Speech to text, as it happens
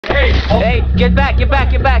Hey, get back, get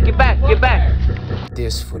back, get back, get back, get back.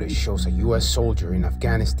 This footage shows a U.S. soldier in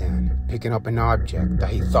Afghanistan picking up an object that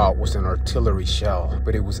he thought was an artillery shell,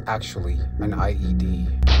 but it was actually an IED.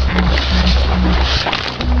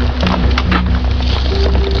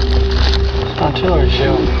 Artillery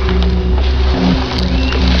shell.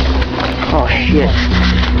 Oh shit.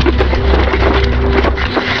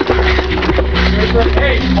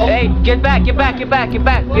 Hey, get back, get back, get back, get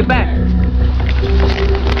back, get back.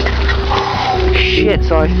 Shit,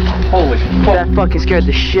 sorry. Holy fuck. That fucking scared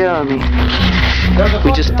the shit out of me.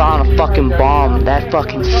 We just found a fucking bomb. That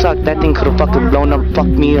fucking sucked. That thing could've fucking blown up, fucked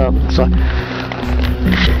me up. So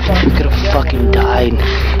we could've fucking died.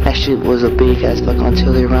 That shit was a big ass fucking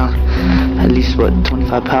artillery round. At least what,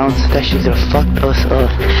 25 pounds? That shit could've fucked us up.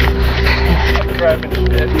 I'm grabbing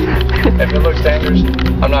shit. If it looks dangerous,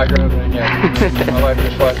 I'm not grabbing it again. My life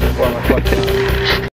just flashed before my fucking eyes.